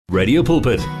Radio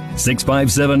Pulpit,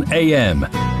 657 AM.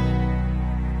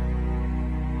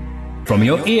 From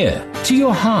your ear to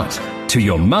your heart, to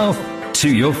your mouth,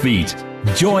 to your feet.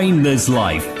 Join this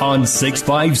life on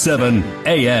 657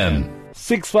 AM.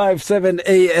 657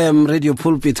 AM Radio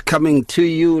Pulpit coming to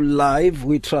you live.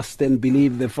 We trust and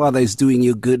believe the Father is doing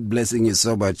you good, blessing you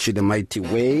so much in a mighty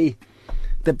way.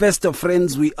 The best of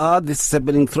friends we are. This is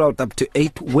happening throughout up to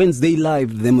 8 Wednesday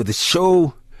live, the name of the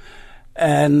show.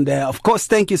 And of course,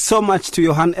 thank you so much to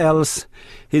Johan Els.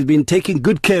 He's been taking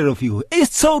good care of you.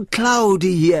 It's so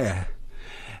cloudy here.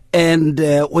 And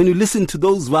when you listen to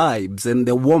those vibes and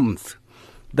the warmth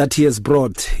that he has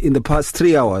brought in the past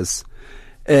 3 hours,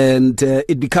 and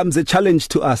it becomes a challenge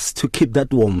to us to keep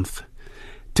that warmth,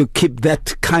 to keep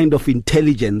that kind of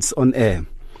intelligence on air.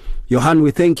 Johan,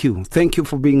 we thank you. Thank you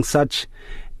for being such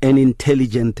an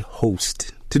intelligent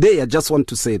host. Today, I just want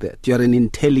to say that you are an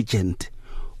intelligent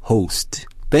host.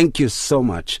 Thank you so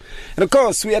much. And of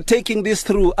course, we are taking this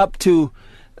through up to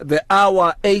the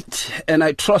hour 8, and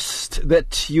I trust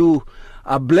that you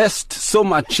are blessed so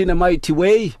much in a mighty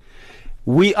way.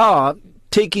 We are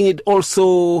taking it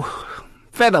also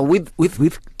further with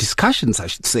discussions, I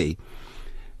should say.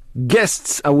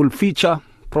 Guests I will feature.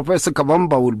 Professor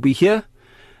Kabamba will be here,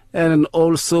 and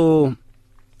also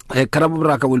Karabo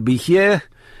Moraka will be here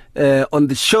on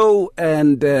the show,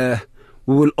 and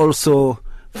we will also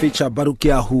feature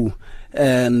Baruk'Yahu.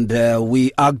 And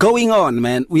we are going on,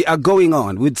 man. We are going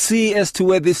on. We'll see as to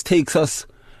where this takes us,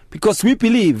 because we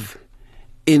believe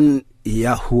in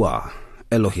Yahuah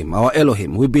Elohim, our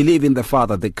Elohim. We believe in the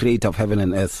Father, the creator of heaven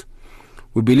and earth.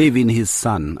 We believe in his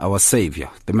Son, our Savior,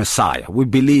 the Messiah. We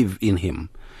believe in him.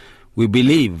 We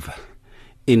believe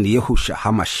in Yahushua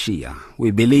HaMashiach.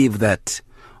 We believe that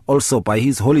also by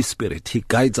his Holy Spirit, he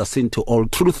guides us into all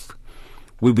truth.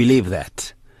 We believe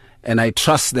that. And I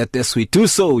trust that as we do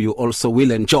so, you also will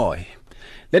enjoy.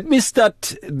 Let me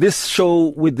start this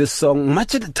show with the song.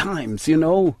 Much of the times, you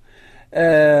know,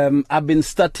 I've been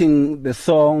starting the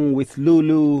song with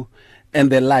Lulu and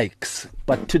the likes.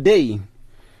 But today,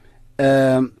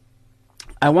 I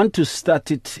want to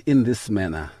start it in this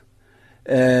manner.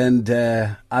 And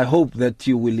I hope that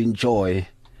you will enjoy.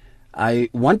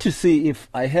 I want to see if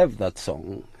I have that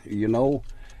song, you know,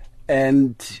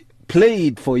 and play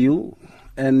it for you.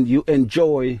 And you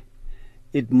enjoy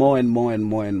it more and more and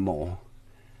more and more.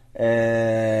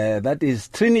 That is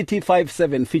Trinity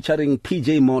 5-7 featuring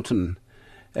PJ Morton.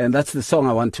 And that's the song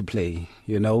I want to play,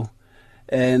 you know.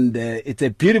 And it's a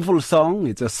beautiful song.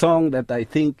 It's a song that I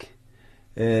think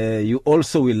you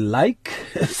also will like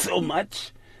so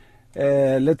much.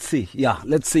 Let's see. Yeah,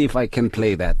 let's see if I can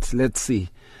play that. Let's see.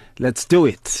 Let's do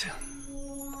it.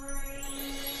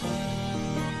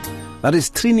 That is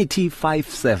Trinity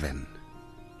 5-7.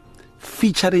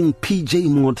 Featuring PJ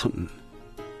Morton.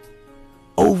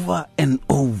 Over and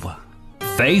over.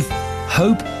 Faith,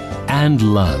 hope, and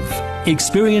love.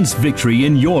 Experience victory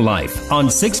in your life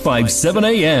on 657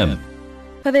 AM.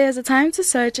 For there is a time to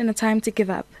search and a time to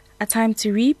give up, a time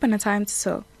to reap and a time to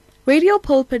sow. Radio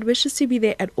Pulpit wishes to be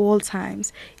there at all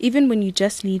times, even when you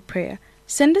just need prayer.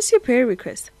 Send us your prayer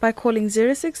request by calling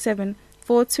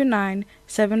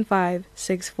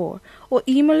 067-429-7564 or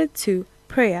email it to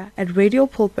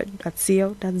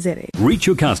prayer@radiopulpit.co.za. Reach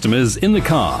your customers in the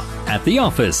car, at the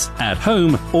office, at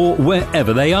home, or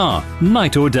wherever they are,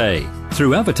 night or day.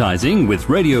 Through advertising with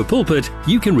Radio Pulpit,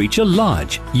 you can reach a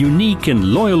large, unique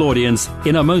and loyal audience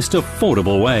in a most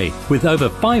affordable way. With over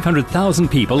 500,000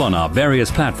 people on our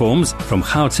various platforms, from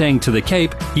Gauteng to the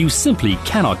Cape, you simply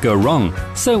cannot go wrong.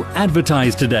 So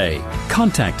advertise today.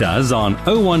 Contact us on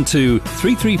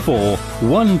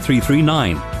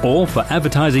 012-334-1339. Or for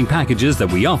advertising packages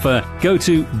that we offer, go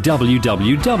to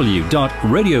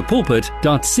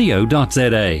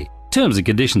www.radiopulpit.co.za. Terms and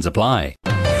conditions apply.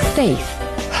 Faith,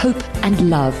 hope and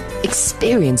love.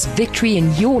 Experience victory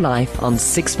in your life on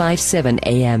 657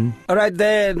 AM. All right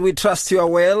then, we trust you are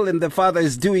well and the Father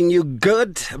is doing you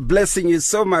good, blessing you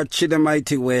so much in a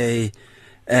mighty way.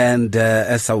 And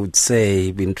as I would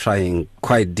say, been trying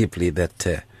quite deeply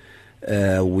that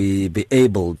we be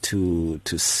able to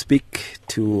speak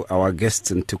to our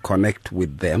guests and to connect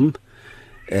with them.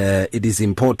 It is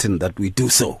important that we do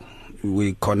so.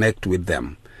 We connect with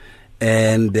them.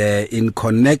 And in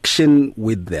connection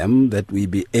with them, that we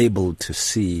be able to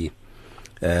see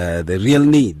the real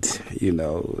need, you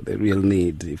know, the real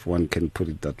need, if one can put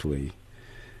it that way,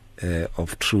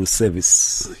 of true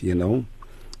service, you know,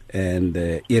 and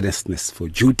earnestness for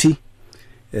duty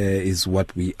is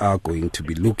what we are going to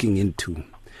be looking into.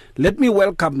 Let me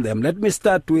welcome them. Let me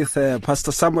start with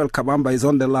Pastor Samuel Kabamba is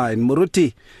on the line.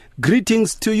 Muruti,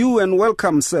 greetings to you and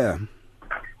welcome, sir.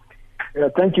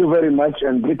 Thank you very much,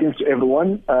 and greetings to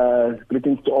everyone.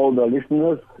 Greetings to all the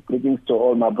listeners. Greetings to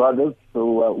all my brothers.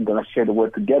 So we're going to share the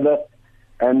word together.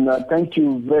 And thank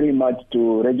you very much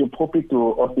to Radio Pulpit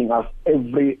to hosting us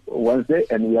every Wednesday,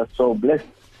 and we are so blessed.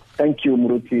 Thank you,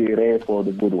 Muruti Ray, for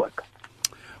the good work.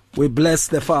 We bless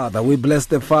the Father. We bless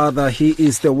the Father. He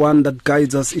is the one that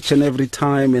guides us each and every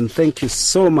time. And thank you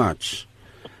so much,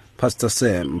 Pastor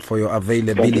Sam, for your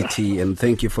availability, and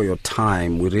thank you for your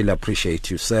time. We really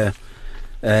appreciate you, sir.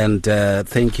 And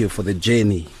thank you for the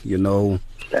journey, you know.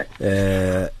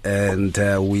 And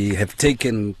we have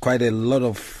taken quite a lot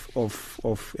of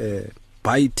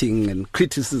biting and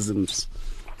criticisms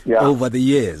over the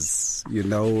years, you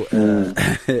know,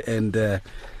 and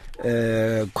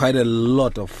quite a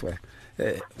lot of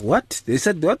what they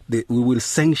said. What we will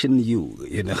sanction you,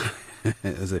 you know.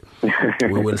 We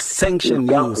will sanction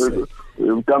you.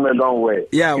 We've come a long way.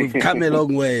 Yeah, we've come a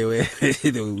long way.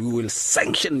 We will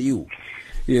sanction you,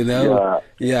 you know.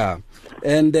 Yeah.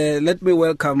 And let me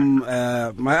welcome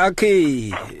my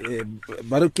Aki,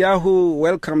 Baruk'Yahu.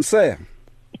 Welcome, sir.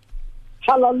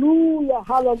 Hallelujah,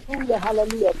 hallelujah,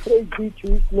 hallelujah. Praise be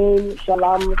to his name.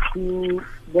 Shalom to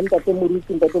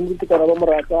Ntate Karabo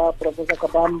Moraka, Professor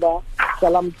Kabamba.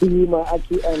 Shalom to you, my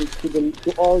Aki, and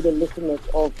to all the listeners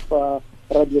of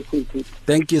Radio Pulpit.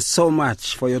 Thank you so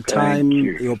much for your time,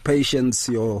 your patience,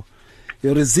 your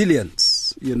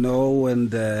resilience, you know,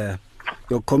 and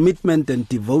your commitment and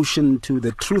devotion to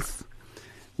the truth.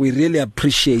 We really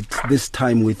appreciate this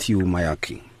time with you, my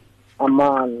Aki.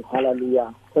 Amen.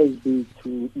 Hallelujah. Praise be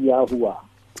to Yahuah.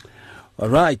 All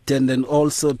right, and then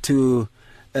also to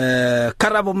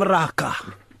Karabo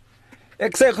Moraka.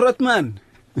 Ex-Rotman.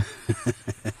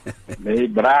 Me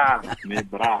bra.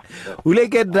 We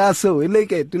like it, Daso. We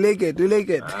like it.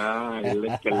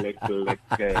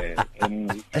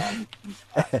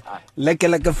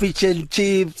 Like a fish and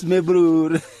chips, me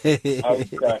bro.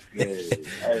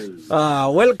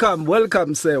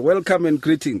 Welcome, sir. Welcome and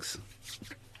greetings.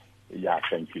 Yeah,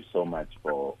 thank you so much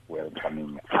for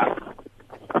welcoming us.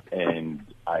 And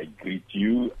I greet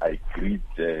you. I greet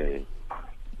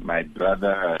my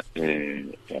brother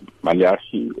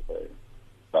Malachi,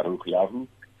 Baruk'Yahu,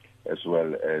 as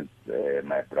well as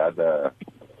my brother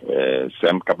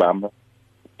Sam Kabamba,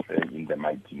 in the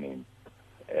mighty name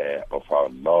of our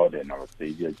Lord and our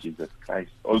Savior Jesus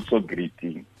Christ. Also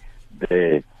greeting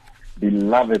the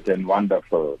beloved and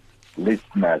wonderful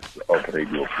listeners of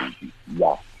Radio Pulpit.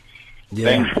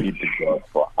 Thanks be to God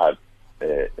for us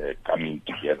coming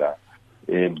together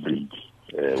every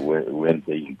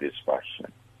Wednesday in this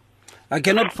fashion. I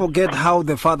cannot forget how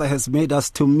the Father has made us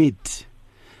to meet,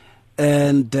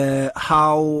 and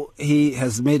how He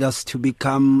has made us to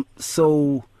become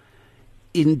so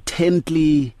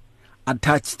intently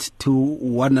attached to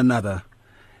one another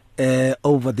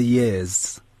over the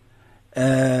years.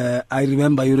 You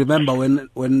remember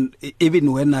when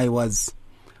even when I was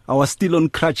still on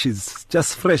crutches,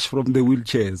 just fresh from the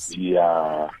wheelchairs.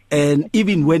 Yeah. And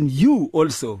even when you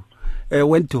also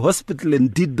went to hospital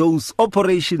and did those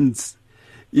operations,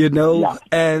 you know,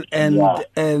 and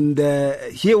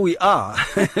here we are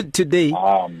today.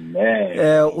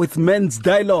 With Men's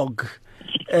Dialogue.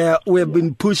 We have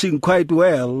been pushing quite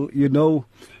well, you know,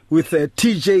 with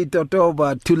TJ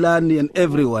Totoba, Tulani, and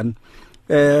everyone,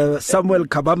 Samuel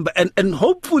Kabamba, and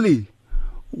hopefully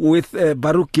with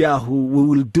Baruk'Yahu, we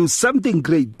will do something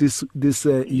great this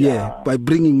year by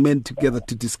bringing men together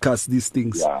to discuss these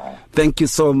things. Thank you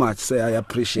so much, sir. I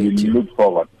appreciate you. We look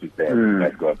forward to that.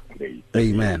 Let God praise.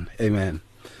 Amen. Amen.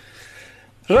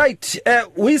 Right.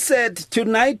 We said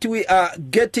tonight we are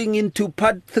getting into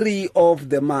part 3 of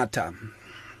the matter.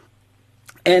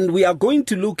 And we are going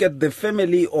to look at the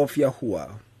family of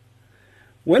Yahuah.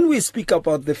 When we speak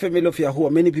about the family of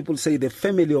Yahuah, many people say the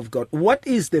family of God. What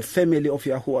is the family of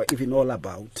Yahuah even all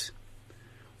about?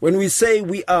 When we say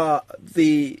we are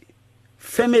the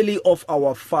family of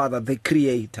our Father, the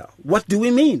Creator, what do we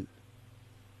mean?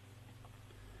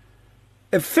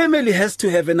 A family has to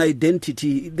have an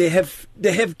identity. They have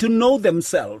to know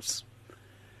themselves.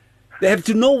 They have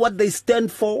to know what they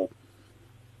stand for.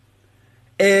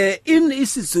 In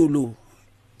isiZulu,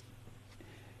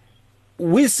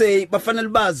 we say bafanele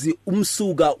bazi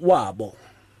umsuka wabo.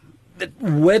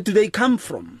 Where do they come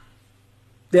from?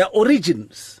 Their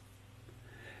origins.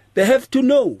 They have to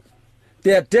know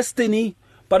their destiny,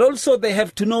 but also they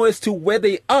have to know as to where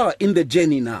they are in the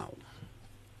journey now.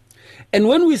 And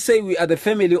when we say we are the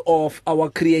family of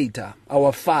our Creator,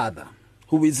 our Father,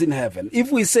 who is in heaven,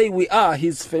 if we say we are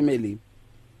His family,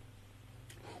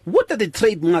 what are the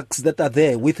trademarks that are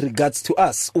there with regards to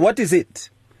us? What is it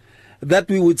that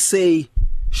we would say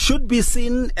should be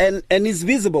seen and is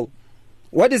visible?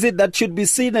 What is it that should be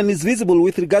seen and is visible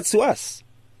with regards to us?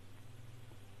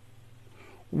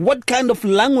 What kind of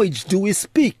language do we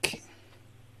speak?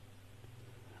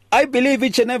 I believe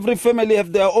each and every family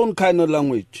have their own kind of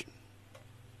language.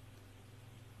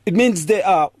 It means there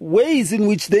are ways in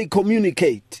which they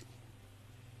communicate.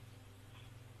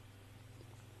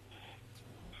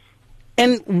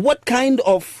 And what kind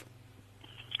of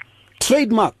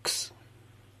trademarks,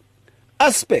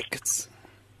 aspects,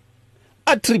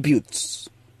 attributes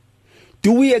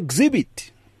do we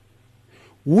exhibit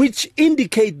which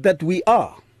indicate that we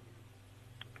are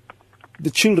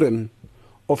the children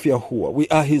of Yahuah? We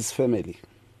are his family.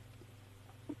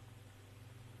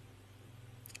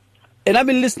 And I've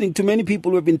been listening to many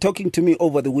people who have been talking to me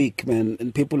over the week, man,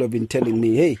 and people have been telling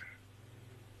me, hey,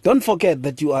 don't forget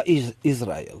that you are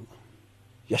Israel,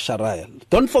 Yasharael.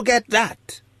 Don't forget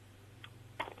that.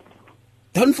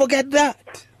 Don't forget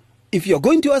that. If you're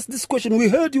going to ask this question, we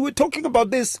heard you were talking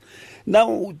about this.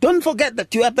 Now, don't forget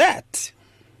that you are that.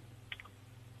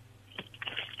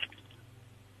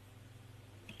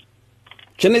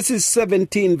 Genesis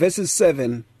 17, verses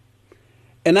 7.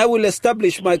 And I will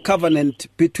establish my covenant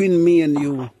between me and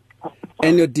you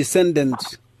and your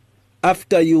descendants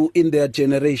after you in their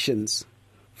generations,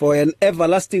 for an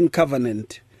everlasting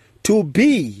covenant, to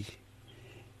be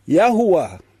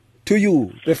Yahuah to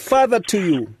you, the Father to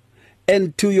you,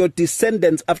 and to your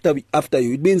descendants after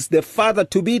you. It means the Father,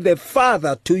 to be the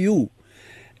Father to you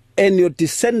and your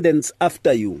descendants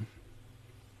after you.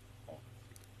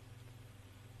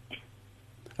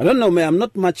 I don't know, man, I'm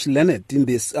not much learned in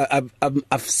this.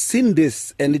 I've seen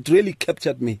this and it really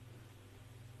captured me.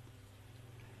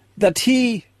 That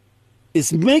he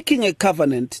is making a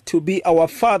covenant to be our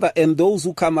Father and those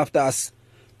who come after us.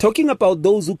 Talking about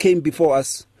those who came before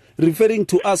us, referring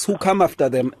to us who come after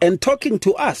them, and talking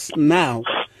to us now,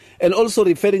 and also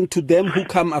referring to them who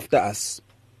come after us.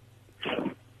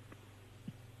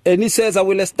 And he says, I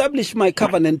will establish my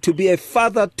covenant to be a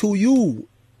father to you,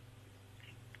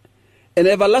 an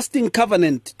everlasting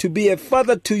covenant to be a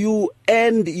father to you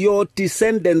and your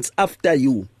descendants after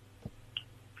you.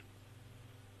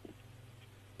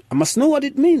 I must know what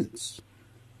it means.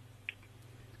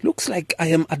 Looks like I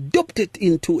am adopted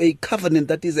into a covenant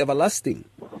that is everlasting,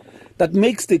 that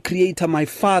makes the Creator my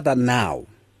Father now.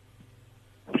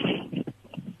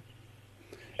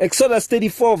 Exodus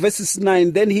 34 verses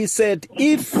 9, then he said,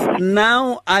 if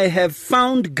now I have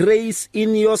found grace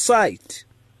in your sight,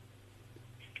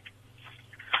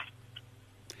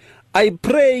 I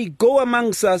pray, go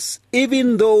amongst us,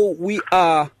 even though we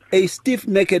are a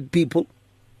stiff-necked people,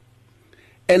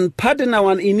 and pardon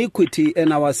our iniquity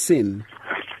and our sin,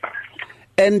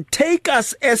 and take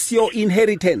us as your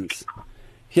inheritance.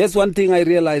 Here's one thing I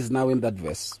realize now in that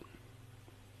verse.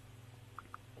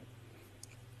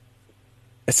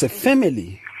 As a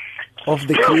family of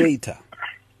the Creator,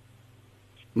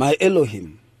 my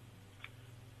Elohim,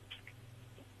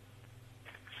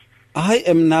 I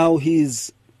am now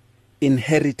his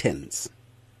inheritance.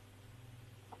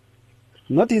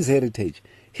 Not his heritage,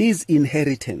 his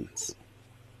inheritance.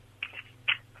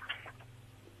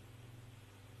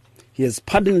 He has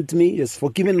pardoned me, he has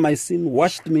forgiven my sin,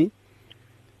 washed me,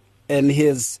 and he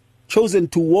has chosen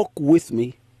to walk with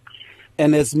me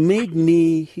and has made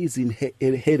me his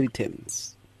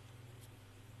inheritance.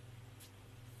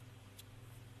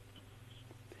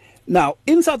 Now,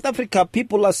 in South Africa,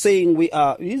 people are saying we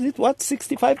are, is it what,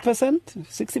 65%?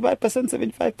 65%,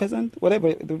 75%, whatever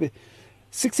it will be.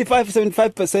 65,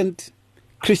 75%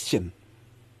 Christian.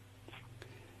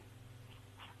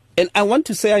 And I want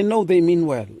to say I know they mean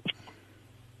well.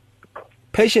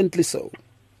 Patiently so.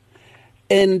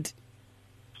 And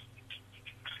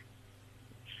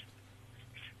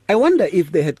I wonder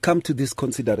if they had come to this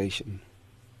consideration.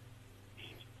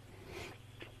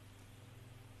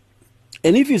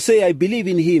 And if you say, I believe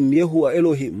in him, Yahuah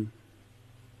Elohim,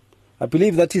 I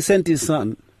believe that he sent his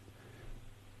son,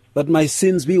 that my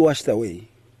sins be washed away.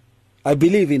 I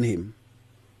believe in him.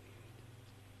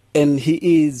 And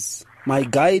he is my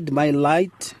guide, my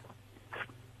light.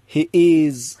 He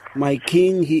is my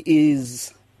king. He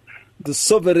is the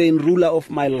sovereign ruler of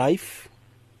my life.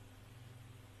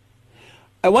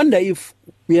 I wonder if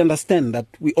we understand that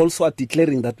we also are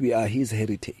declaring that we are his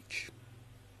heritage.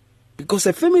 Because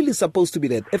a family is supposed to be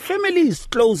that. A family is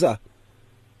closer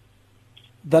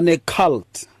than a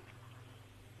cult,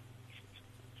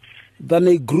 than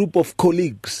a group of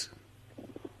colleagues,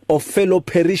 of fellow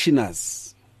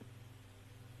parishioners.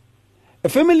 A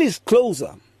family is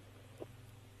closer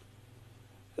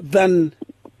than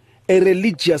a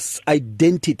religious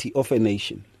identity of a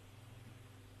nation.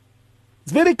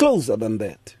 It's very closer than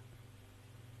that.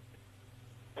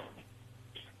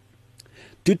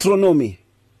 Deuteronomy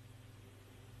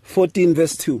 14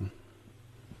 verse 2.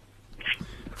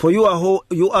 For you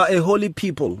are a holy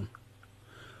people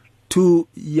to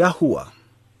Yahuah.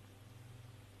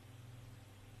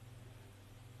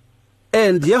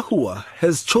 And Yahuah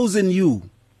has chosen you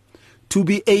to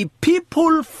be a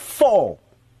people for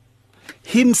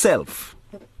himself,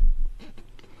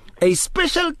 a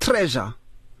special treasure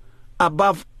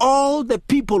above all the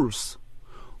peoples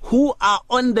who are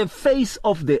on the face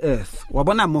of the earth.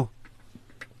 Wabona mo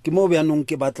ke mo byanong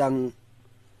ke batlang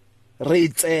re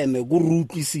tsene go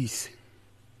rutlisise.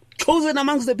 Chosen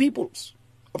amongst the peoples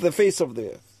of the face of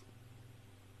the earth.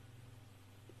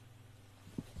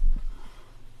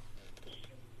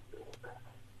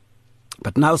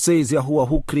 But now says Yahuah,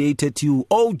 who created you,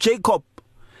 O Jacob,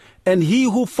 and he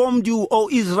who formed you, O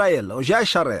Israel, or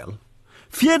Yasharel,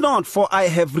 fear not, for I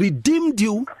have redeemed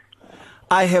you.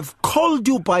 I have called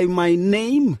you by my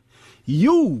name.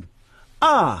 You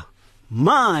are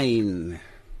mine.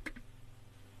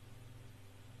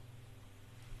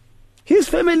 His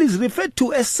family is referred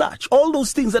to as such. All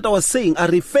those things that I was saying are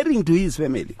referring to his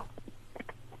family.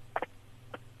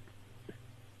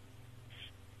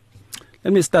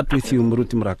 Let me start with you,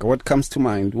 Muruti Moraka. What comes to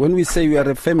mind? When we say we are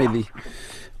a family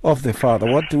of the Father,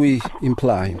 what do we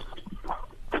imply?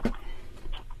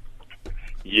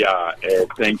 Yeah,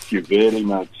 thank you very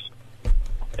much,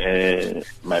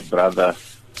 my brother,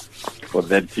 for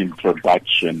that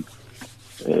introduction.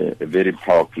 A very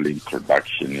powerful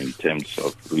introduction in terms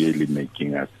of really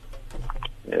making us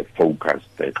focus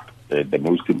that the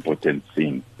most important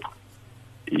thing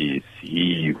is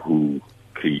He who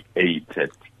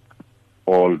created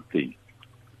all things,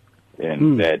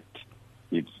 and that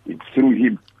it's through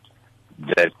Him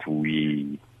that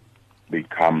we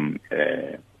become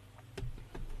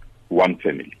one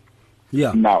family.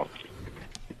 Yeah. Now,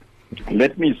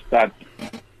 let me start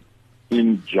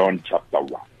in John chapter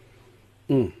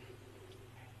 1.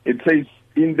 It says,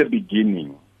 in the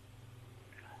beginning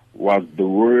was the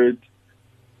Word,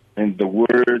 and the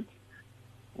Word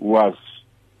was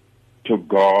to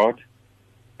God,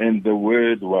 and the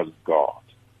Word was God.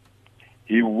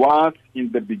 He was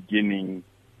in the beginning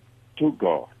to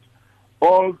God.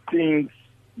 All things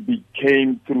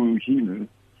became through Him,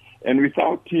 and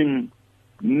without Him,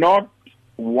 not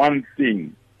one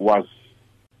thing was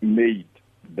made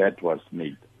that was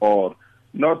made, or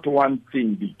not one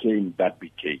thing became that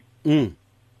became.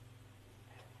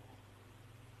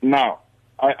 Now,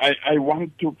 I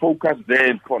want to focus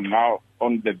there for now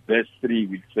on the verse 3,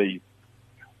 which says,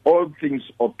 all things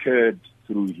occurred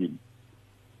through Him.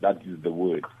 That is the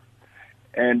Word.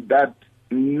 And that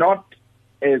not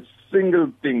a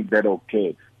single thing that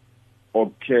occurred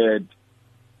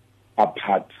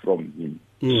apart from Him.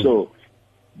 So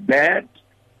that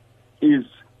is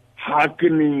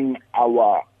hearkening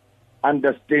our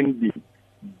understanding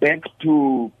back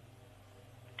to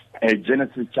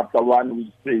Genesis chapter 1,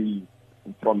 which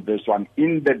says from verse 1,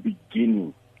 in the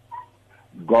beginning,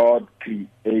 God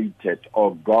created,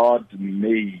 or God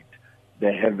made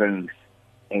the heavens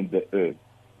and the earth.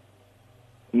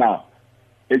 Now,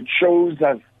 it shows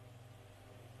us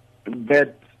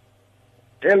that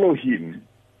Elohim,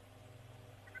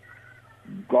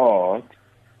 God,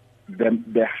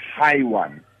 the High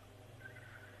One,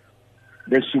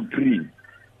 the Supreme,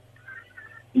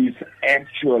 is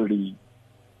actually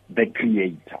the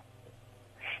Creator.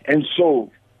 And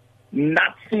so,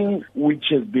 nothing which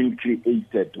has been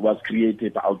created was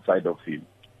created outside of Him.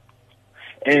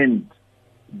 And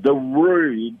the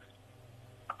Word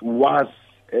was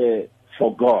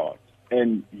for God,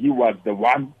 and He was the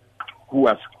one who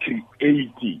was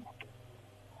creating.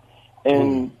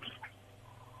 And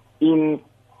in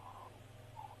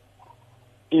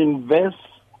verse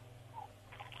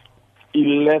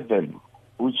 11,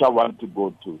 which I want to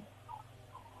go to,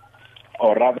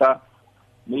 or rather,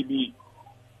 maybe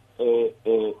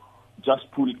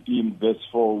just pull in verse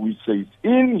 4, which says,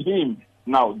 in Him,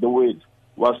 now the Word,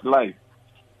 was life,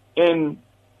 and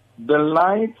the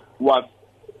light was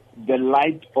the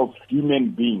light of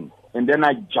human beings. And then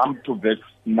I jump to verse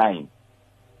 9.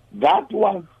 That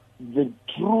was the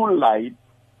true light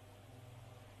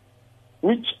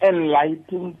which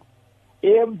enlightened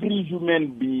every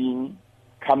human being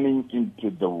coming into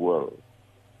the world.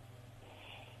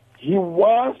 He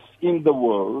was in the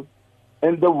world,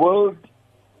 and the world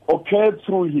occurred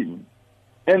through Him,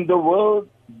 and the world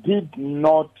did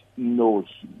not know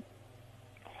Him.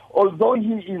 Although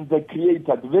He is the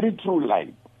Creator, the very true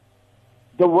light,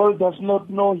 the world does not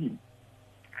know Him.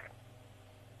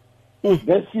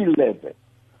 Verse 11.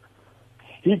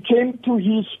 He came to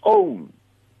His own,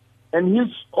 and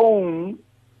His own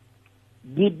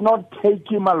did not take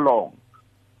him along.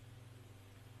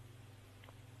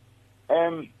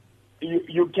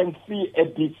 You can see a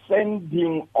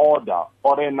descending order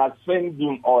or an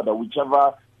ascending order,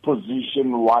 whichever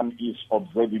position one is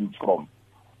observing from.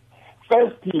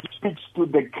 First, he speaks to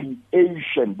the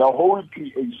creation. The whole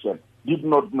creation did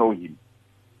not know him.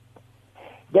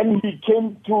 Then he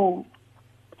came to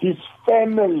his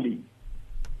family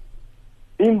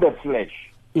in the flesh.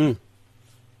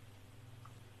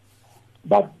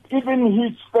 But even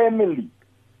his family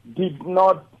did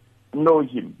not know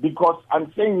him. Because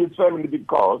I'm saying his family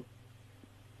because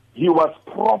he was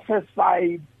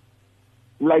prophesied,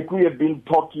 like we have been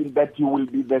talking, that he will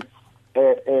be the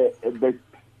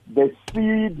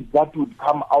seed that would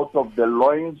come out of the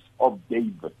loins of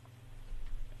David.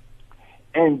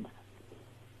 And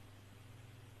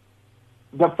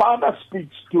the Father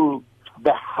speaks to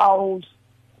the house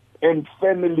and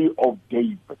family of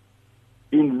David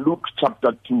in Luke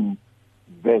chapter 2,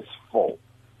 verse 4.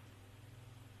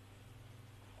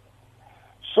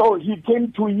 So he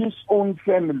came to his own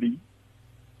family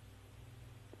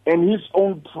and his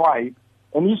own tribe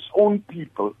and his own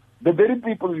people, the very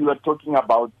people you are talking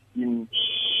about in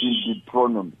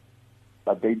Deuteronomy,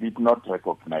 but they did not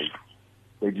recognize him.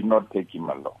 They did not take him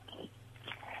along.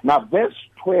 Now, verse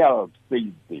 12 says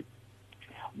this,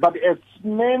 but as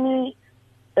many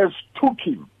as took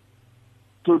him,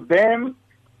 to them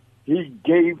he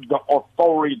gave the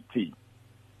authority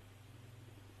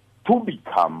to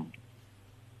become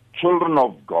children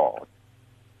of God,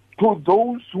 to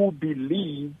those who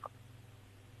believe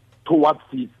towards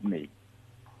his name,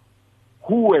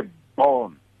 who were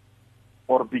born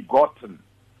or begotten,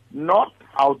 not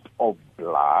out of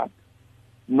blood,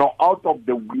 nor out of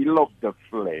the will of the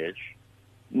flesh,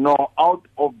 nor out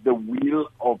of the will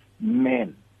of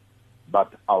men,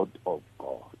 but out of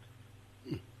God.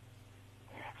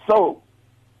 So,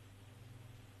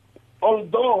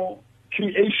 although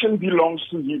creation belongs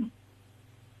to him,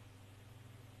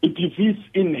 it is his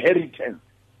inheritance.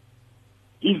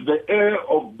 He's the heir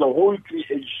of the whole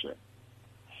creation.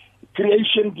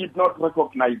 Creation did not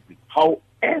recognize it.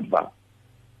 However,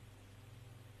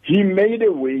 he made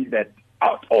a way that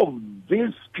out of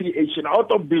this creation,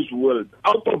 out of this world,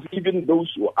 out of even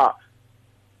those who are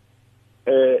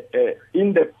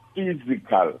in the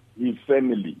physical, his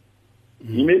family,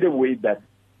 he made a way that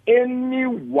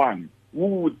anyone who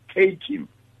would take him,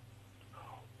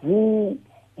 who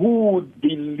would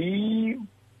believe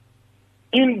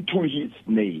into his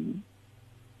name,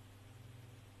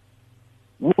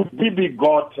 would be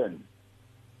begotten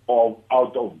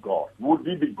out of God, would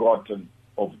be begotten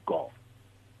of God.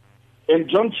 And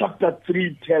John chapter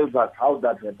 3 tells us how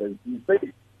that happens. He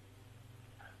says,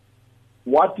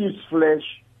 what is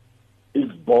flesh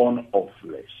is born of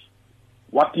flesh.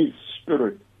 What is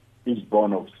spirit is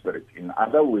born of spirit. In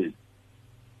other words,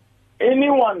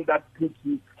 anyone that puts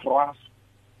his trust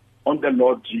on the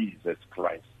Lord Jesus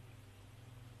Christ,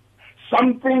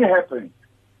 something happens.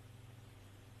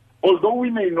 Although we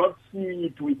may not see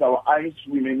it with our eyes,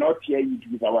 we may not hear it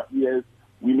with our ears,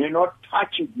 we may not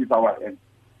touch it with our hands,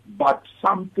 but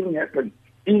something happens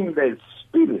in the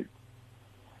spirit.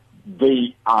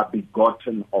 They are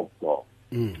begotten of God.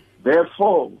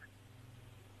 Therefore,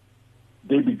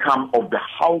 they become of the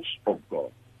house of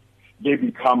God. They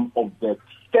become of the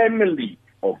family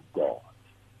of God.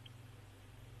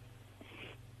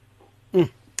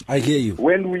 I hear you.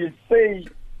 When we say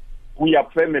we are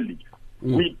family,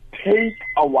 we take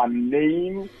our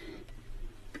name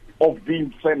of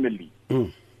being family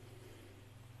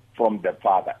from the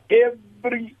Father.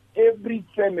 Every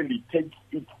family takes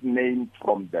its name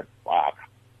from the Father.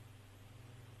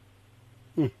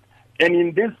 And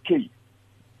in this case,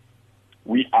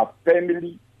 we are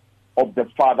family of the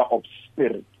Father of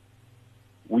Spirit.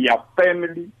 We are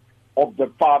family of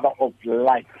the Father of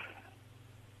life.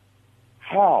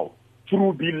 How?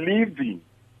 Through believing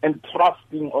and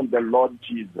trusting on the Lord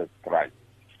Jesus Christ.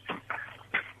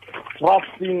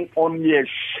 Trusting on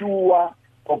Yeshua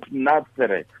of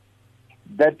Nazareth,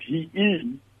 that he is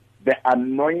the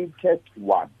anointed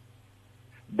one.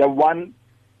 The one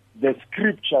the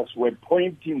scriptures were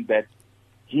pointing that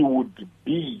he would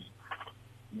be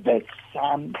the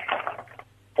Son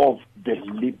of the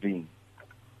living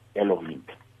Elohim.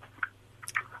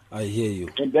 I hear you.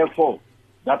 And therefore,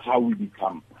 that's how we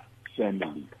become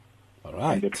family. All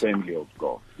right. And the family of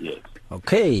God. Yes.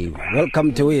 Okay.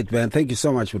 Welcome to it, man. Thank you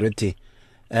so much, Ruti.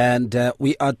 And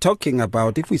we are talking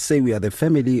about, if we say we are the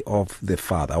family of the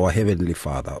Father, our Heavenly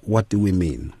Father, what do we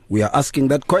mean? We are asking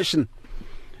that question.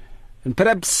 And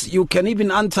perhaps you can even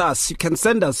answer us. You can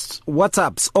send us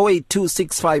WhatsApps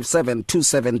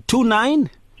 0826572729.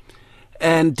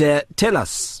 and tell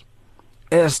us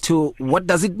as to what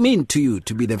does it mean to you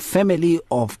to be the family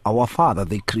of our Father,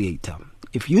 the Creator.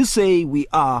 If you say we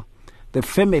are the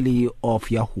family of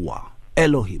Yahuah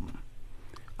Elohim,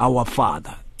 our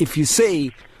Father, if you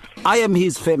say I am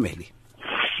his family,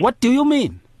 what do you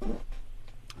mean?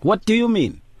 What do you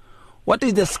mean? What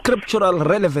is the scriptural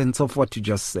relevance of what you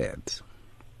just said?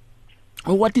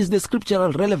 Or what is the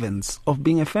scriptural relevance of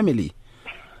being a family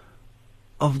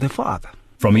of the Father?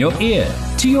 From your ear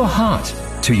to your heart,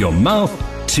 to your mouth,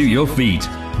 to your feet.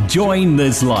 Join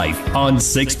this life on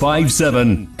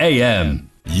 657 AM.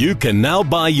 You can now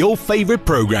buy your favorite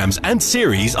programs and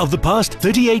series of the past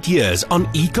 38 years on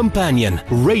eCompanion,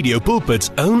 Radio Pulpit's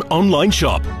own online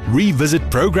shop. Revisit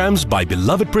programs by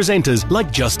beloved presenters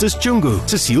like Justice Chungu,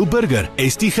 Cecile Burger,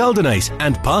 Esti Geldenhuys,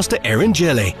 and Pastor Aaron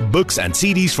Jelle. Books and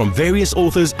CDs from various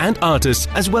authors and artists,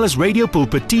 as well as Radio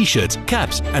Pulpit t-shirts,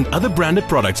 caps, and other branded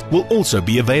products will also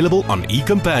be available on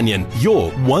eCompanion,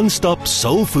 your one-stop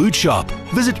soul food shop.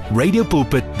 Visit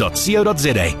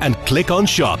radiopulpit.co.za and click on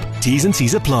shop. T's and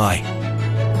C's apply.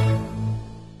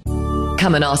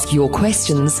 Come and ask your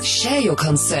questions, share your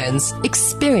concerns.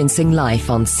 Experiencing life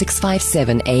on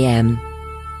 657 AM.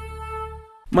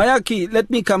 Mayaki, let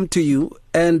me come to you,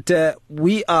 and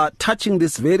we are touching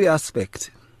this very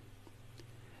aspect.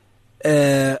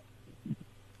 I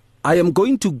am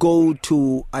going to go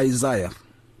to Isaiah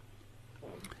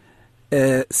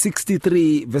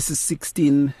 63 verses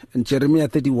 16 and Jeremiah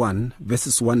 31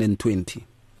 verses 1 and 20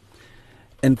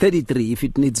 and 33 if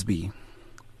it needs be.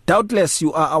 Doubtless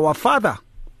you are our Father.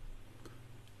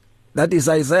 That is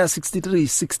Isaiah 63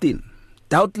 16.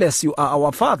 Doubtless you are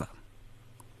our Father.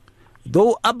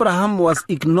 Though Abraham was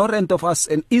ignorant of us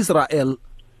and Israel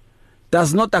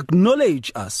does not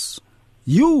acknowledge us,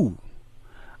 you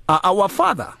are our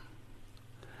Father,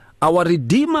 our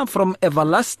Redeemer from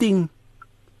everlasting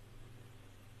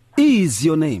is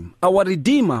your name. Our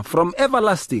Redeemer from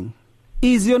everlasting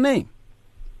is your name.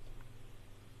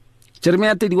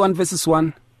 Jeremiah 31 verses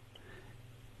 1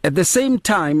 at the same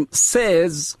time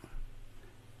says,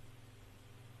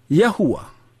 Yahuah,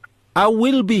 I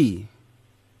will be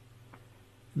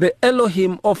the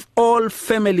Elohim of all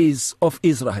families of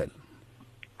Israel,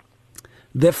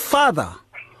 the Father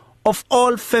of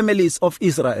all families of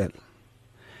Israel,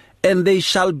 and they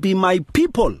shall be my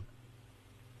people.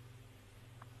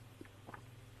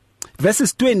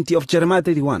 Verses 20 of Jeremiah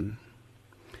 31.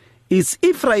 Is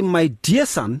Ephraim my dear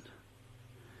son?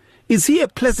 Is he a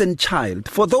pleasant child?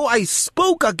 For though I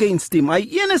spoke against him, I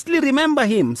earnestly remember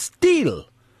him still.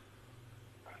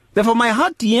 Therefore my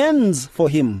heart yearns for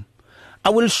him. I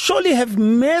will surely have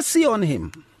mercy on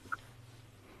him.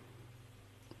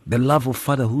 The love of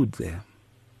fatherhood there.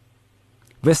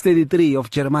 Verse 33 of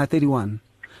Jeremiah 31.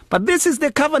 But this is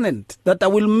the covenant that I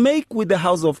will make with the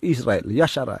house of Israel,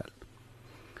 Yasharal.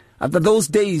 After those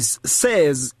days,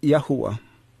 says Yahuah,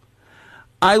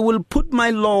 I will put my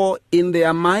law in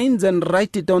their minds and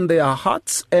write it on their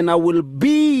hearts, and I will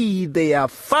be their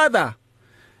father,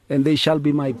 and they shall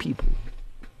be my people.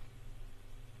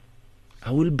 I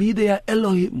will be their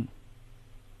Elohim.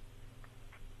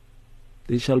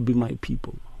 They shall be my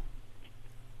people.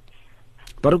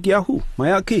 Baruk'Yahu,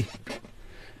 Mayaki.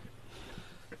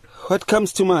 What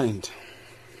comes to mind?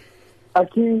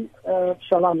 Aki,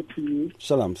 shalom to you.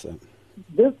 Shalom, sir.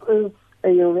 This is a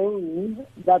reign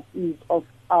that is of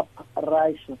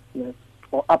uprightness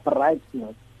or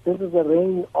uprightness. This is a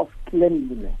reign of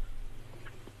cleanliness.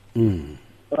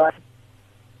 Right?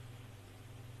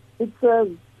 It says,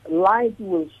 light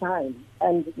will shine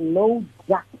and no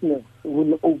darkness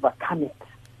will overcome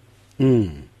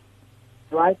it.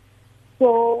 Right?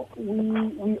 So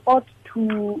we ought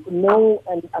to know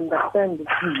and understand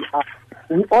who we are.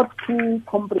 We ought to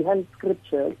comprehend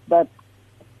scriptures, but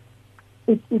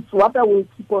it's what I will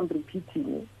keep on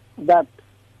repeating, that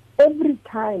every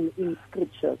time in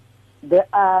scriptures there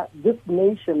are this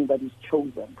nation that is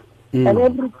chosen. And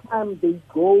every time they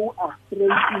go astray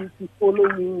into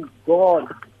following God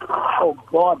or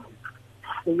God,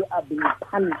 they are being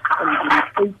punished and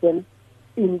being taken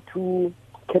into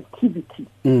captivity.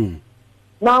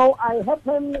 Now, I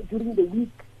happened during the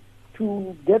week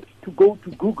to go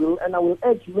to Google, and I will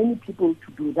urge many people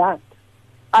to do that.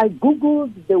 I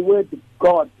Googled the word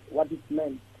God, what it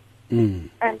meant.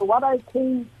 And what I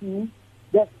came to,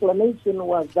 the explanation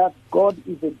was that God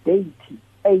is a deity.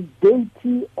 A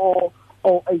deity or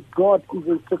a God is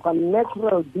a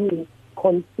supernatural being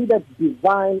considered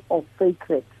divine or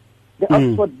sacred. The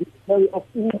Oxford Dictionary of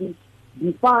English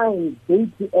defines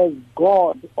deity as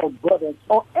God or goddess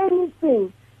or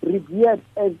anything revered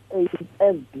as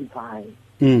divine.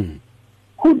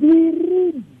 Could we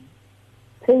read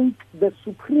take the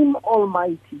Supreme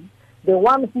Almighty, the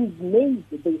one who's made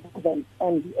the heaven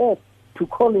and the earth, to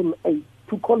call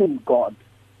him God.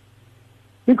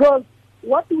 Because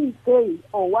what we say,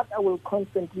 or what I will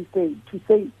constantly say, to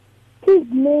say his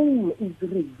name is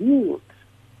revealed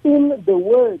in the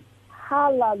word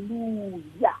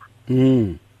hallelujah.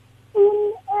 In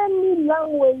any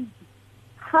language,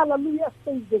 hallelujah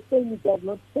says the same, it does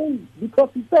not say, because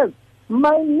he says,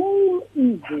 my name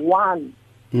is one.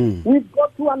 We've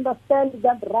got to understand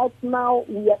that right now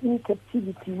we are in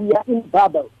captivity, we are in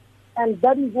Babel. And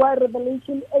that is why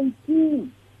Revelation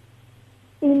 18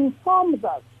 informs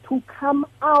us to come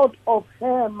out of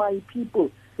her, my people,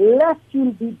 lest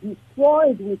you'll be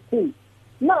destroyed with him.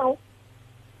 Now,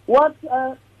 what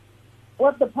the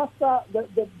pastor,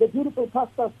 the beautiful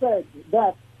pastor said,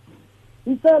 that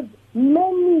he said,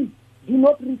 many do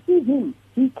not receive him.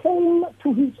 He came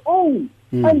to his own,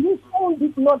 and his own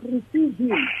did not receive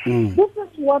him. This is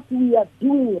what we are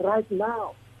doing right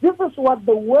now. This is what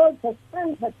the world has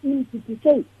sent us into to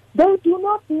say. They do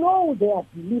not know their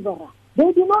deliverer.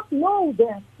 They do not know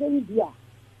their Savior.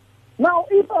 Now,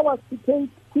 if I was to take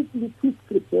quickly two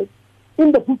scriptures,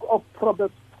 in the book of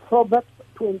Proverbs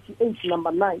 28,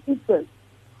 number 9, it says,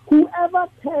 whoever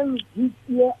turns his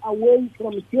ear away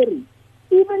from hearing,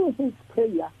 even his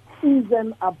prayer, is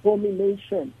an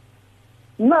abomination.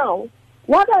 Now,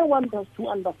 what I want us to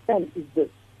understand is this.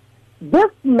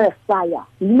 This Messiah,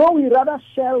 we rather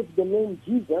shelve the name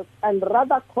Jesus and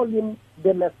rather call him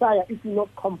the Messiah if you're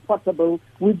not comfortable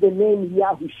with the name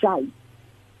Yahushai.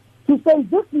 To say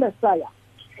this Messiah,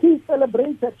 he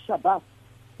celebrated Shabbat,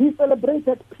 he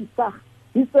celebrated Pesach,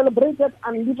 he celebrated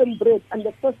unleavened bread and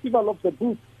the festival of the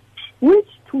booths, which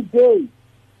today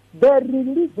the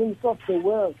religions of the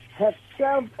world have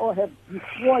shelved or have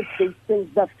destroyed those things,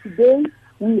 that today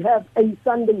we have a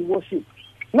Sunday worship.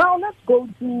 Now let's go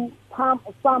to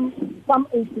Psalm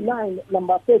 89,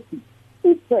 number 30.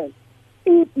 It says,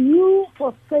 if you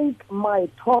forsake my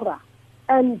Torah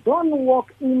and don't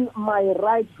walk in my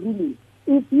right ruling,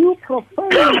 if you profane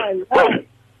my law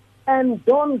and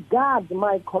don't guard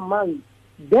my commands,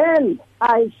 then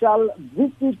I shall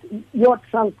visit your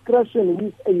transgression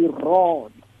with a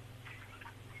rod.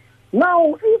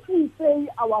 Now, if we say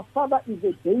our Father is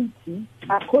a deity,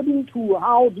 according to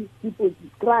how these people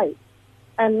describe,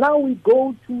 and now we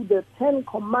go to the 10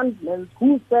 Commandments,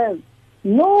 who says,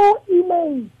 no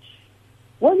image.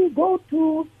 When you go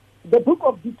to the book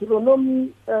of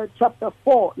Deuteronomy, chapter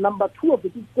 4, number 2 of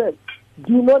it, it says,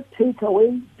 do not take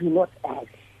away, do not add.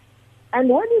 And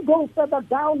when you go further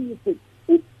down with it,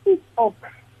 it speaks of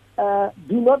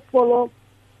do not follow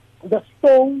the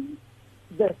stone,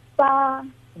 the star,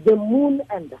 the moon,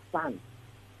 and the sun.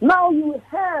 Now you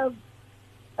have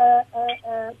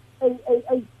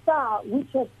a star which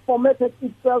has formatted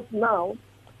itself now.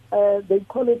 They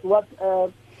call it what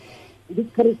this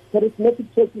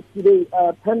charismatic churches today,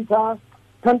 Penta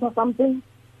something.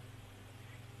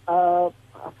 I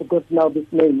forgot now this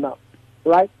name now,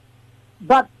 right?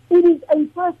 But it is a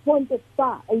 5-pointed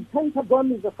star. A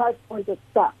pentagon is a 5-pointed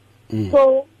star.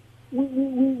 So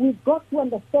we've got to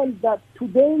understand that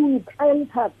today we've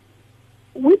entered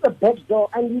with a back door,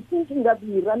 and we're thinking that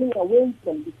we're running away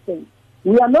from this thing.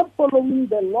 We are not following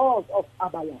the laws of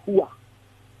Abba Yahuah.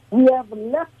 We have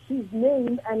left his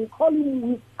name and calling him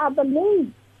with other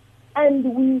names.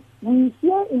 And we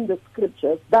hear in the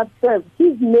scriptures that says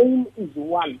his name is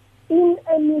one. In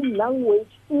any language,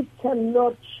 it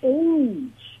cannot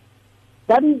change.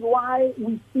 That is why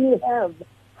we still have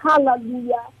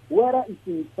hallelujah, whether it's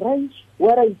in French,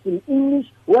 whether it's in English,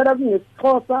 whether it's in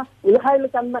Xhosa,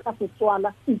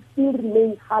 it still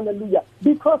remains hallelujah,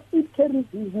 because it carries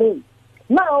his name.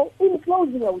 Now, in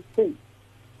closing, I would say,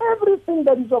 everything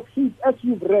that is of his, as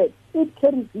you've read, it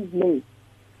carries his name.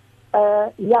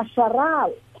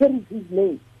 Yasharal carries his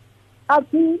name. I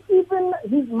think even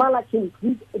his Malachim,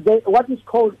 what is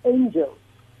called angels.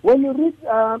 When you read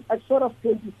Exodus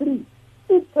 23,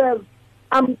 it says,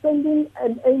 I'm sending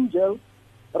an angel,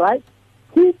 right?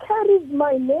 He carries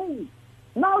my name.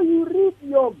 Now you read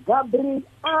your Gabriel,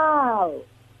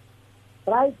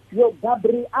 right? Your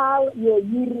Gabriel, your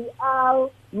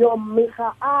Uriel, your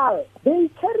Michael. They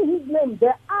carry his name.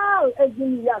 The Al as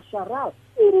in Yasharal.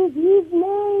 It is his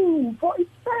name, for it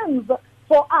stands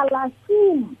for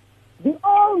Elohim, the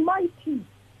Almighty.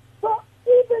 So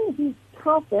even his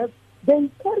prophets, they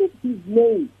carried his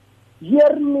name.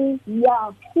 Yermi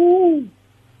Yahu,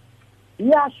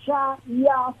 Yasha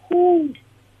Yahu,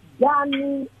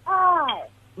 Dani Al,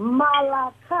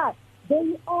 Malakat.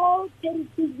 They all carry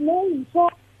his name. So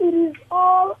it is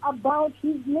all about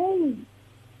his name.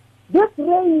 This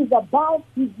reign is about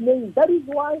his name. That is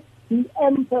why he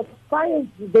emphasized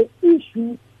the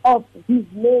issue of his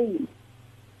name.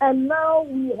 And now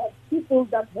we have people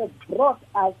that have brought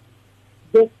us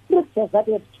the scriptures, that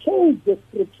have changed the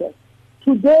scriptures.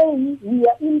 Today, we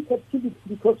are in captivity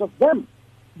because of them.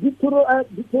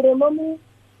 Deuteronomy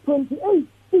 28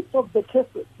 speaks of the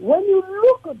curses. When you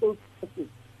look at those curses,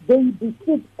 they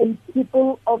befit a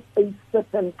people of a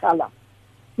certain color.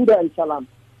 Huda and Shalom.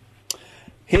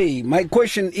 Hey, my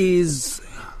question is,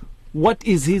 what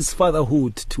is his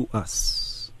fatherhood to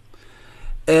us?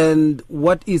 And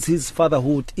what is his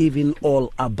fatherhood even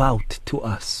all about to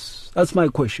us? That's my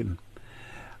question.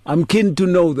 I'm keen to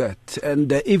know that.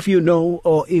 And if you know,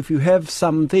 or if you have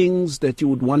some things that you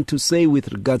would want to say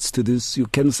with regards to this, you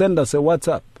can send us a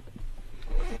WhatsApp.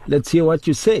 Let's hear what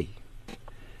you say.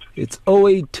 It's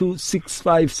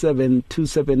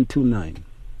 082-657-2729.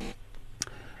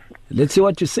 Let's see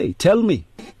what you say. Tell me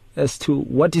as to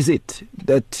what is it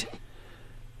that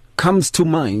comes to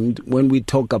mind when we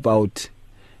talk about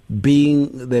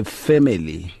being the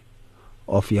family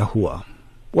of Yahuah.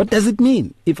 What does it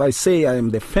mean if I say I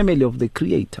am the family of the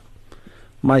Creator,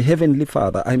 my Heavenly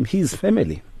Father? I'm His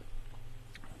family.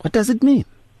 What does it mean?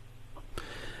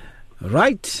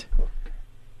 Right?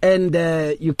 And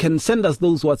you can send us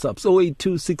those WhatsApps,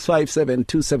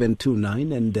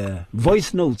 082-657-2729, and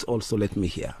voice notes also, let me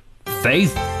hear.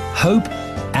 Faith, hope,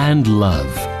 and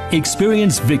love.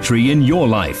 Experience victory in your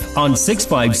life on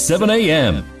 657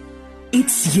 AM.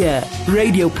 It's here.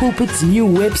 Radio Pulpit's new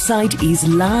website is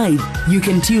live. You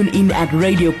can tune in at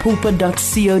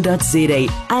radiopulpit.co.za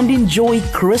and enjoy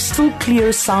crystal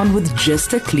clear sound with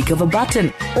just a click of a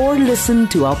button, or listen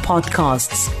to our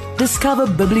podcasts. Discover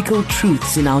biblical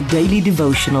truths in our daily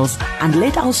devotionals and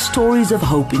let our stories of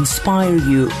hope inspire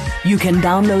you. You can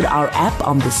download our app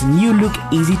on this new look,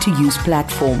 easy to use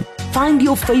platform. Find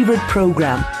your favorite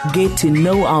program, get to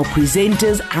know our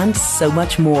presenters, and so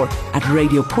much more at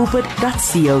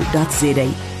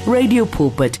radiopulpit.co.za. Radio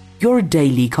Pulpit, your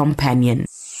daily companion.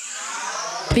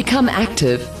 Become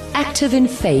active in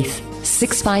faith.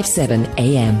 657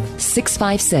 AM.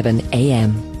 657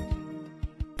 AM.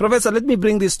 Professor, let me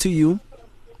bring this to you.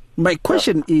 My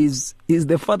question is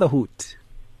the fatherhood.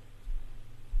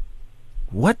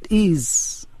 What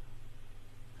is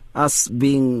us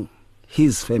being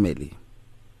His family?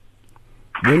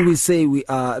 When we say we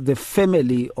are the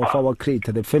family of our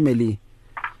Creator, the family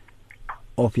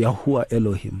of Yahuah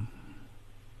Elohim,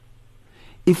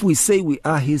 if we say we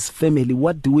are His family,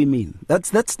 what do we mean? That's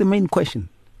the main question.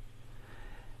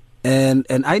 And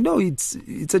I know it's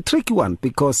a tricky one,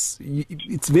 because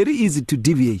it's very easy to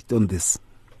deviate on this.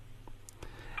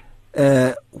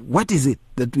 What is it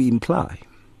that we imply?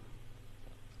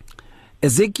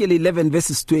 Ezekiel 11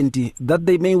 verses 20, that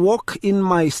they may walk in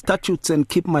my statutes and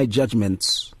keep my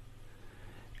judgments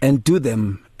and do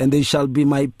them, and they shall be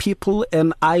my people,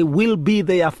 and I will be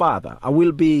their father. I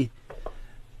will be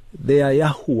their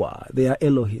Yahuah, their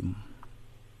Elohim.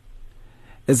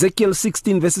 Ezekiel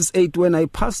 16 verses 8, when I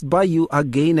passed by you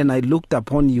again and I looked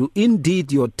upon you,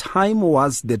 indeed your time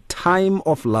was the time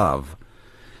of love.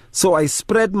 So I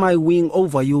spread my wing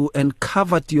over you and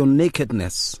covered your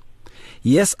nakedness.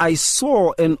 Yes, I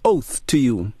swore an oath to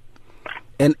you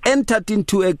and entered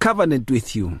into a covenant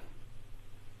with you.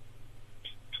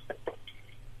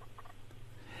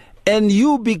 And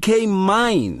you became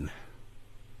mine,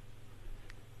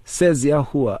 says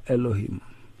Yahuah Elohim.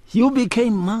 You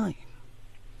became mine.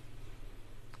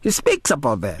 He speaks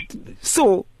about that.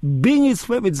 So, being His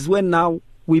family is when now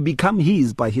we become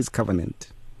His by His covenant.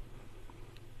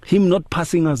 Him not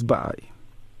passing us by.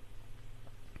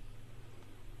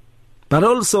 But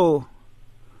also,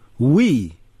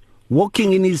 we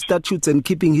walking in His statutes and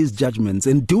keeping His judgments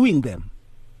and doing them.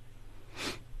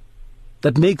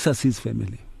 That makes us His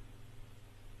family.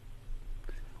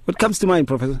 What comes to mind,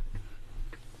 Professor?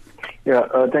 Yeah,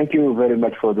 thank you very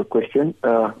much for the question.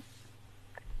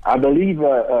 I believe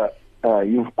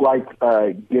you've quite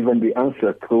given the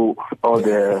answer to all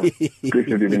the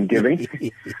questions you've been giving.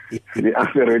 The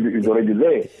answer is already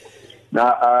there.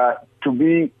 Now, to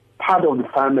be part of the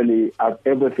family has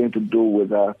everything to do with,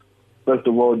 first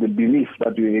of all, the belief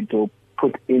that we need to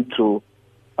put into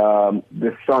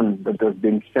the Son that has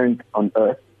been sent on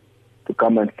earth to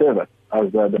come and serve us.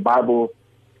 As the Bible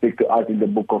speaks to us in the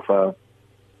book of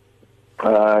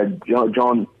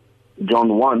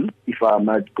John 1, if I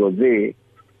might go there,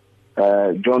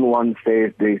 John 1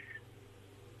 says this,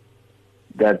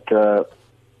 that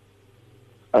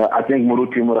I think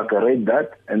Muruti Moraka read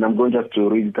that, and I'm going just to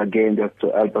read it again just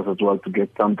to help us as well to get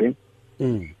something.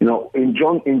 You know, in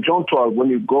John 12,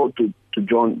 when you go to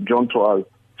John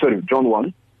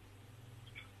 1,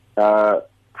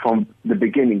 from the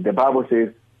beginning. The Bible says,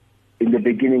 in the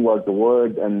beginning was the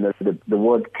Word, and the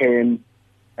Word came,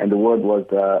 and the Word was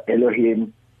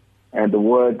Elohim, and the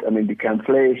Word, became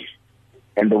flesh,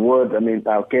 and the Word,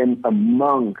 came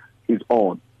among His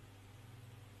own.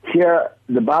 Here,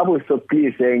 the Bible is so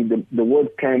clear saying the Word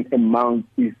came among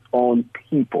His own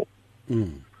people.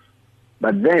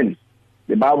 But then,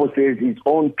 the Bible says His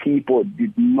own people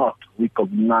did not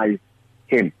recognize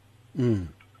Him.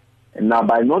 And now,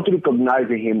 by not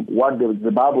recognizing Him, what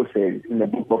the Bible says in the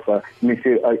book of,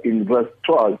 in verse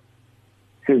 12,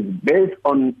 says, based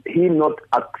on Him not,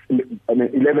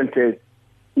 11 says,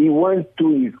 He went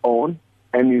to His own,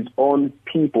 and His own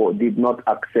people did not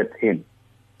accept Him.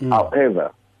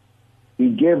 However, He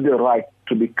gave the right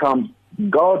to become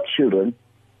God's children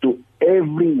to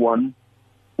everyone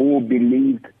who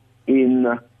believed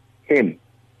in Him.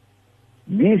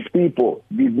 These people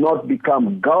did not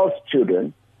become God's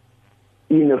children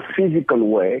in a physical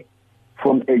way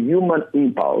from a human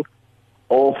impulse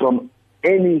or from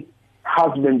any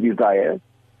husband desire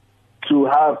to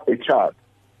have a child.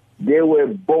 They were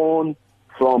born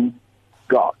from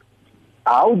God.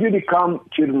 How do you become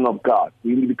children of God?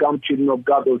 We become children of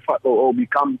God or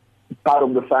become part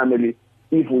of the family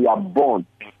if we are born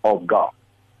of God.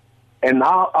 And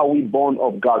how are we born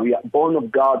of God? We are born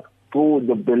of God through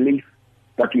the belief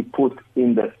that we put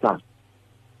in the Son.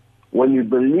 When you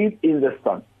believe in the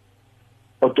Son,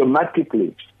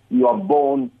 automatically you are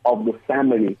born of the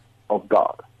family of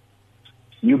God.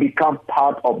 You become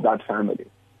part of that family.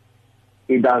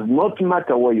 It does not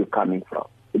matter where you're coming from.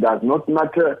 It does not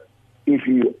matter if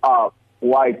you are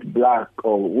white, black,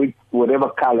 or with whatever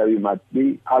color you might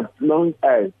be, as long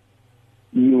as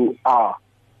you are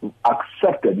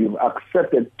accepted, you've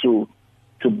accepted to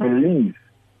believe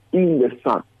in the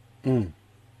Son,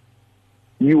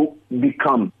 you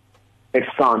become a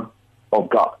son of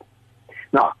God.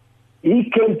 Now,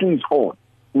 He came to His own.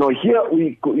 Here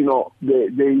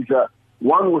there is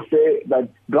one who say that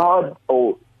God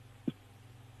or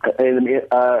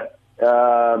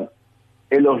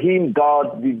Elohim,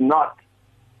 God did not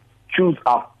choose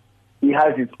us. He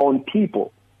has His own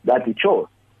people that He chose.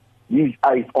 These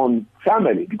are His own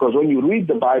family. Because when you read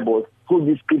the Bible, through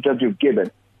these scriptures you've given,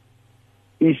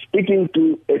 He's speaking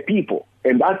to a people.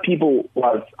 And that people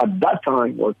was, at that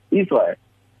time, was Israel.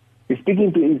 He's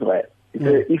speaking to Israel. He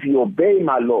said, if you obey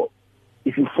my law,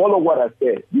 if you follow what I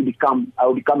said, I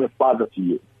will become a father to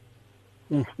you.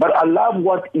 But I love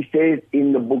what He says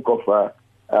in the book of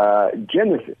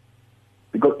Genesis.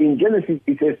 Because in Genesis,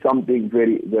 He says something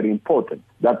very, very important.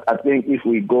 That I think if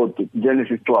we go to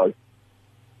Genesis 12,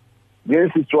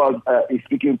 Genesis 12 is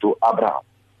speaking to Abraham.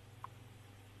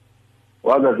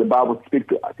 What does the Bible speak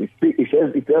to us? It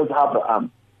tells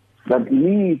Abraham that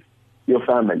leave your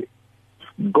family,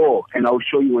 go, and I'll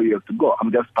show you where you have to go.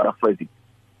 I'm just paraphrasing.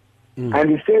 And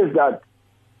He says that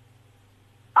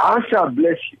I shall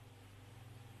bless you,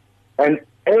 and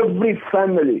every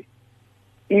family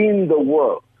in the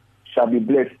world shall be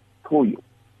blessed through you.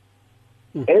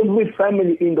 Every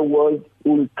family in the world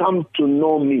will come to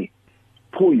know me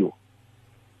through you.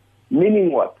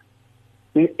 Meaning what?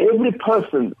 Every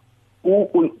person who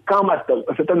will come at a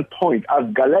certain point, as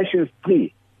Galatians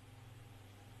 3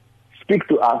 speak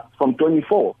to us from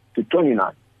 24 to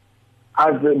 29,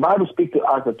 as the Bible speaks to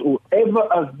us that whoever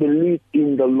has believed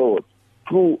in the Lord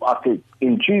through our faith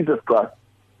in Jesus Christ,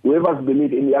 whoever has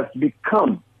believed in Him has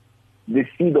become the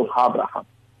seed of Abraham.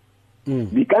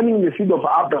 Becoming the seed of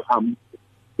Abraham.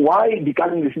 Why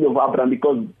becoming the seed of Abraham?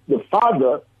 Because the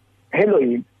Father,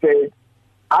 Elohim, said,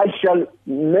 I shall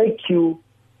make you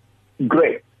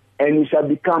great, and you shall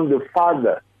become the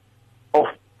father of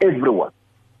everyone.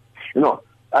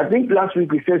 I think last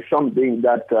week we said something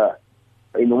that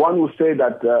one who said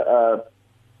that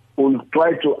will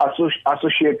try to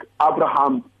associate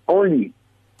Abraham only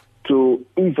to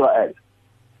Israel.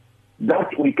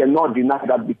 That we cannot deny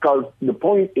that, because the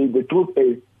point is, the truth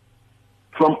is,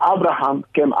 from Abraham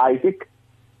came Isaac,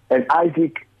 and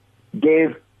Isaac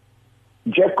gave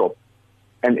Jacob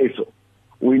and Esau.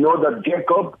 We know that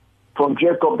from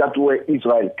Jacob, that's where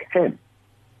Israel came.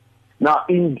 Now,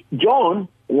 in John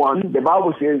 1, the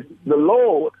Bible says, the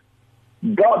Lord,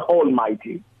 God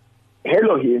Almighty,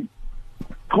 Elohim,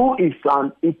 through His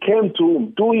Son, He came to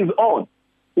him, to His own.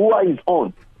 Who are His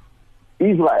own?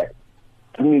 Israel.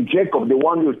 I mean, Jacob, the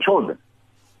one who was chosen.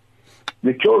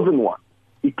 The chosen one.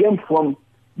 He came from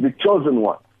the chosen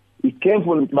one. He came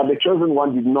from, but the chosen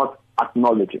one did not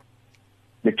acknowledge Him.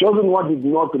 The chosen one did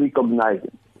not recognize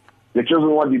Him. The chosen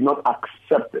one did not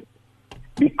accept Him.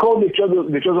 Because the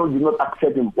chosen did not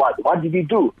accept Him, what did He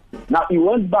do? Now, He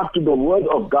went back to the word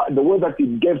of God, the word that He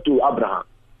gave to Abraham.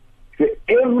 He So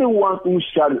everyone who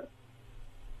shall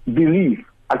believe,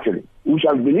 who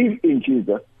shall believe in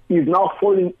Jesus, is now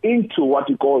falling into what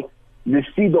you call the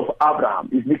seed of Abraham.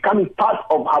 Is becoming part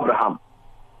of Abraham.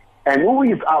 And who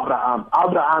is Abraham?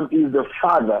 Abraham is the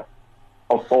father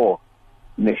of all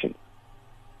nations.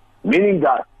 Meaning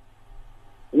that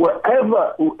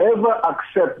whoever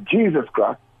accepts Jesus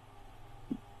Christ,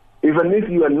 even if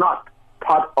you are not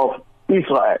part of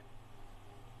Israel,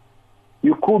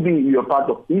 you're part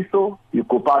of Esau, you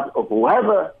could part of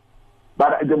whoever,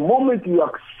 but at the moment you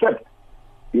accept,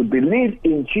 you believe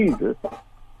in Jesus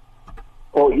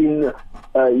or in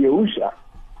Yahushua,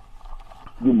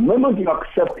 the moment you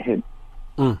accept him,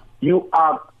 you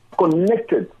are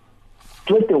connected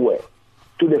straight away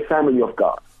to the family of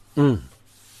God.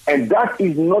 And that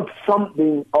is not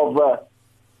something of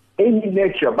any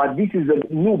nature, but this is a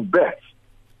new birth.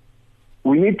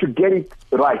 We need to get it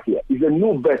right here. It's a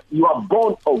new birth. You are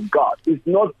born of God. It's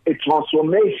not a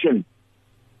transformation.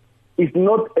 It's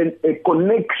not a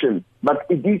connection, but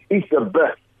it is a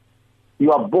birth.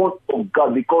 You are born of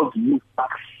God because you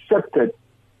accepted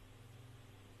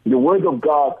the word of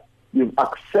God. You've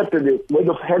accepted the word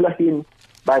of Elohim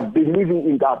by believing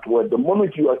in that word. The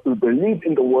moment you believe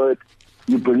in the word,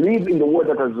 you believe in the word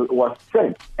that was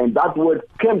sent, and that word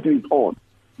came to his own.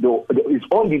 His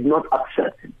own did not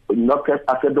accept him, did not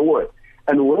accept the word.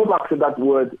 And whoever accepts that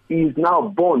word is now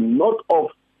born not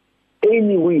of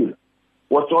any will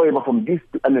whatsoever from this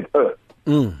planet Earth.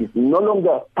 It's no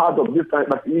longer part of this planet,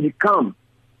 but it comes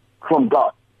from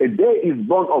God. A day is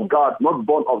born of God, not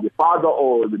born of the father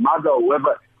or the mother or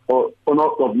whoever, or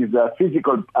not of his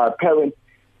physical parent,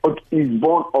 but is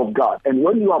born of God. And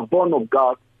when you are born of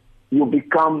God, you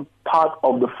become part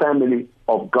of the family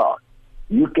of God.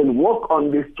 You can walk on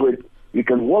this street, you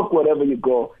can walk wherever you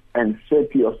go, and say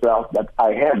to yourself that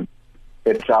I am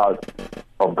a child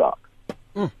of God.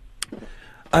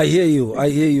 I hear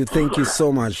you. Thank you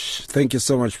so much. Thank you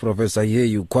so much, Professor. I hear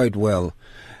you quite well.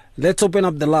 Let's open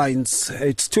up the lines.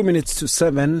 It's 2 minutes to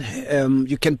 7.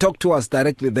 You can talk to us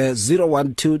directly there.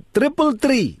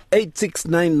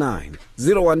 012-333-8699.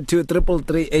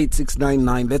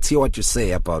 012-333-8699. Let's hear what you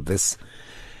say about this.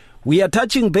 We are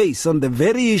touching base on the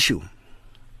very issue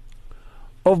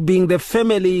of being the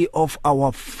family of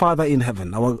our Father in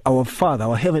heaven, our Father,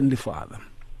 our Heavenly Father.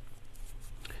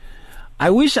 I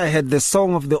wish I had the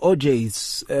song of the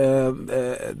OJs.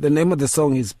 The name of the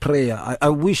song is Prayer. I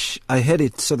wish I had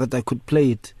it so that I could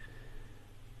play it.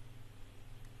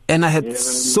 And I had Yes,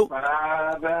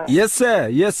 sir.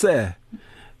 Yes, sir.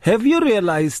 Have you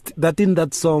realized that in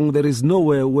that song there is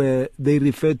nowhere where they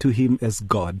refer to him as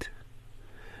God?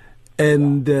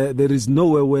 And there is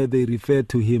nowhere where they refer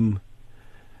to him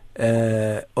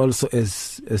also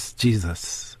as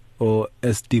Jesus or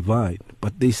as divine,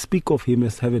 but they speak of him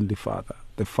as Heavenly Father,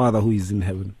 the Father who is in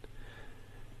heaven.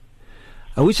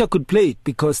 I wish I could play it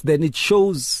because then it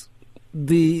shows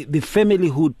the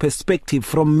familyhood perspective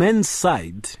from men's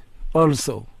side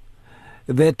also,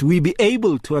 that we be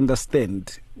able to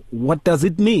understand what does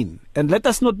it mean. And let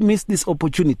us not miss this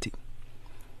opportunity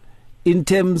in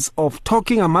terms of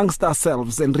talking amongst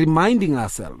ourselves and reminding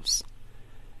ourselves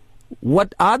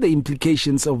what are the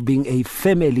implications of being a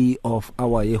family of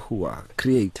our Yahuah,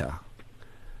 Creator,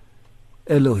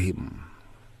 Elohim,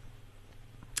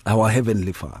 our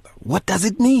Heavenly Father. What does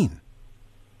it mean?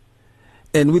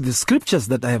 And with the scriptures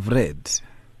that I have read,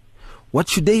 what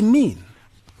should they mean?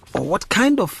 Or what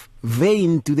kind of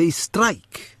vein do they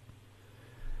strike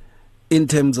in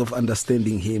terms of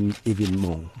understanding him even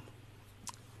more?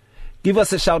 Give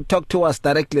us a shout. Talk to us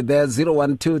directly there.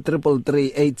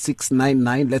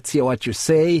 012-333-8699. Let's hear what you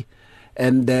say.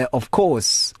 And, of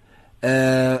course,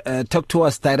 talk to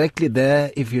us directly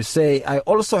there if you say, I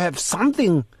also have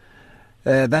something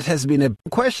that has been a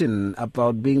question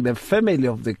about being the family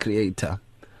of the Creator.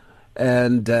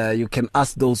 And you can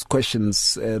ask those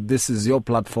questions. This is your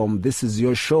platform. This is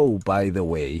your show, by the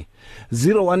way.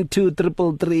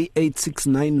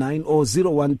 012-333-8699 or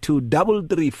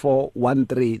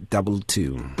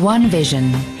 012-334-1322. One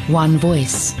vision, one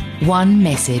voice, one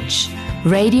message.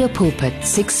 Radio Pulpit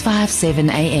 657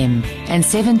 AM and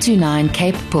 729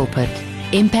 Cape Pulpit,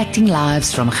 impacting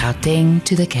lives from Gauteng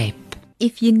to the Cape.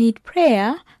 If you need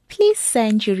prayer, please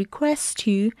send your request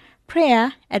to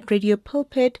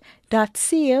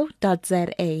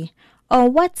prayer@radiopulpit.co.za or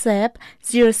WhatsApp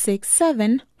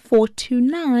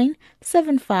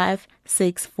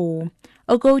 067-429-7564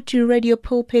 or go to Radio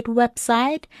Pulpit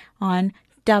website on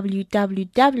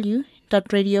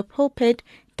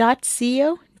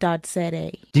www.radiopulpit.co.za.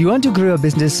 Do you want to grow your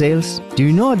business sales? Do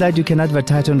you know that you can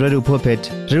advertise on Radio Pulpit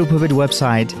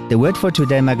website, the Word for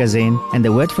Today magazine, and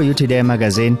the Word for You Today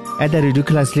magazine at the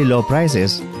ridiculously low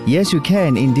prices? Yes, you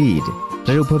can indeed.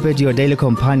 Radio Pulpit, your daily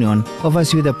companion,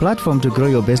 offers you the platform to grow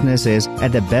your businesses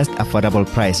at the best affordable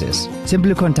prices.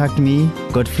 Simply contact me,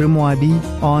 Godfrey Moabi,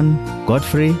 on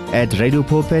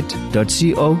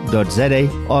godfrey@radiopulpit.co.za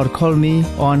or call me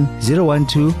on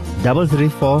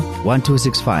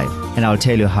 012-334-1265 and I'll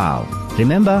tell you how.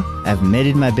 Remember, I've made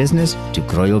it my business to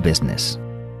grow your business.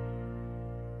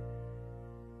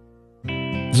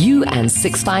 You and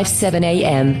 657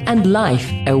 AM and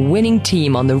life, a winning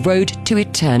team on the road to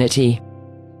eternity.